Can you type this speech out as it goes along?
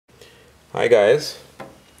Hi guys.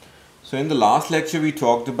 So in the last lecture we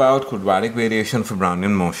talked about quadratic variation for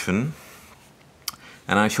Brownian motion,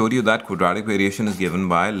 and I showed you that quadratic variation is given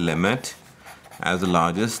by limit as the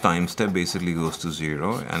largest time step basically goes to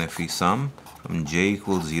 0, and if we sum from j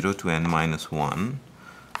equals 0 to n minus 1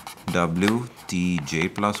 w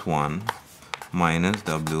tj plus 1 minus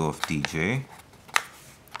w of tj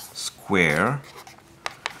square.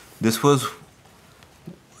 This was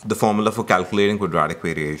the formula for calculating quadratic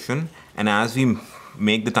variation, and as we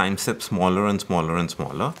make the time step smaller and smaller and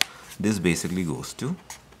smaller, this basically goes to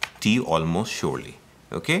t almost surely.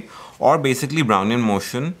 Okay, or basically Brownian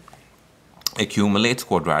motion accumulates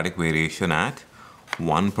quadratic variation at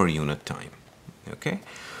 1 per unit time. Okay,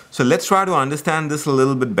 so let's try to understand this a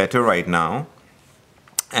little bit better right now,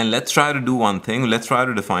 and let's try to do one thing. Let's try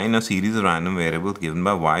to define a series of random variables given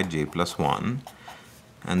by y j plus 1,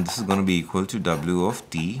 and this is going to be equal to w of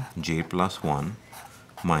t j plus 1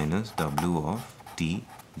 minus w of t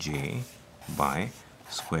j by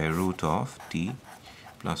square root of t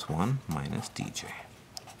plus 1 minus tj.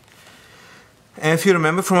 And if you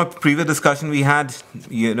remember from a previous discussion, we had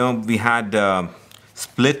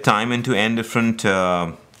split time into n different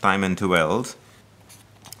time intervals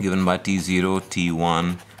given by t0,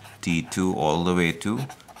 t1, t2 all the way to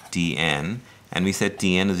tn, and we said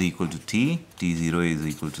tn is equal to t, t0 is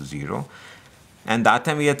equal to 0. And that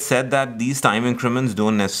time we had said that these time increments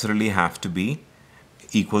don't necessarily have to be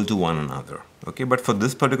equal to one another. Okay, but for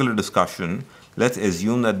this particular discussion, let's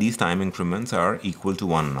assume that these time increments are equal to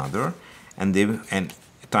one another, and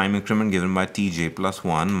time increment given by tj plus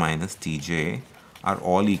 1 minus tj are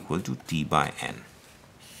all equal to t by n.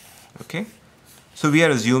 Okay, so we are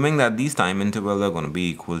assuming that these time intervals are going to be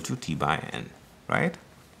equal to t by n, right?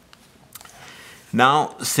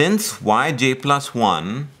 Now, since yj plus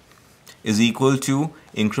 1 is equal to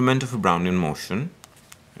increment of a Brownian motion,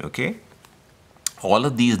 okay, all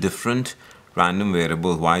of these different random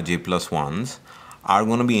variables yj plus 1s are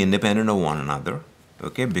going to be independent of one another,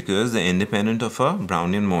 okay, because the independent of a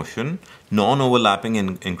Brownian motion, non-overlapping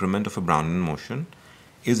increment of a Brownian motion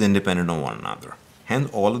is independent of one another. Hence,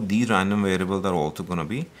 all of these random variables are also going to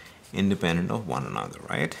be independent of one another,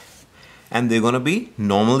 right? And they're going to be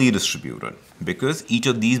normally distributed because each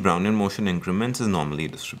of these Brownian motion increments is normally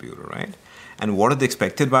distributed, right? And what is the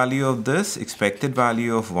expected value of this? Expected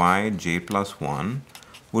value of yj plus 1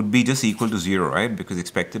 would be just equal to 0, right? Because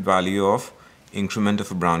expected value of increment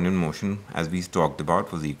of a Brownian motion, as we talked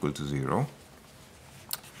about, was equal to 0.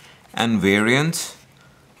 And variance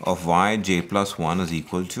of yj plus 1 is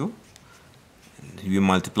equal to, we're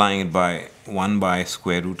multiplying it by 1 by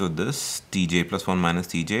square root of this, tj plus 1 minus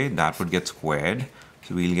tj, that would get squared.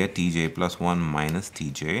 So we'll get tj plus 1 minus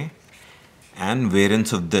tj. And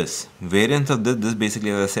variance of this this basically,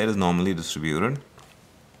 as I said, is normally distributed.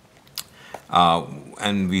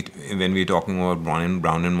 And when we're talking about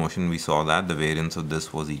Brownian motion, we saw that the variance of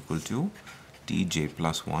this was equal to tj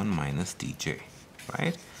plus 1 minus tj,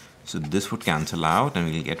 right? So this would cancel out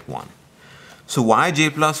and we'll get 1. So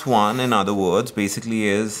yj plus 1, in other words, basically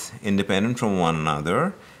is independent from one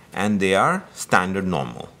another, and they are standard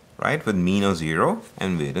normal, right, with mean of 0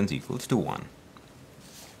 and variance equals to 1.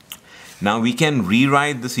 Now we can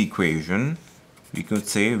rewrite this equation. We could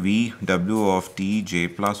say w of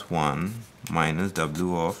tj plus 1 minus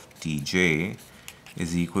w of tj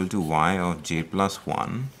is equal to y of j plus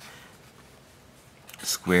 1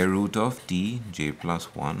 square root of tj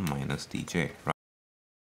plus 1 minus tj, right?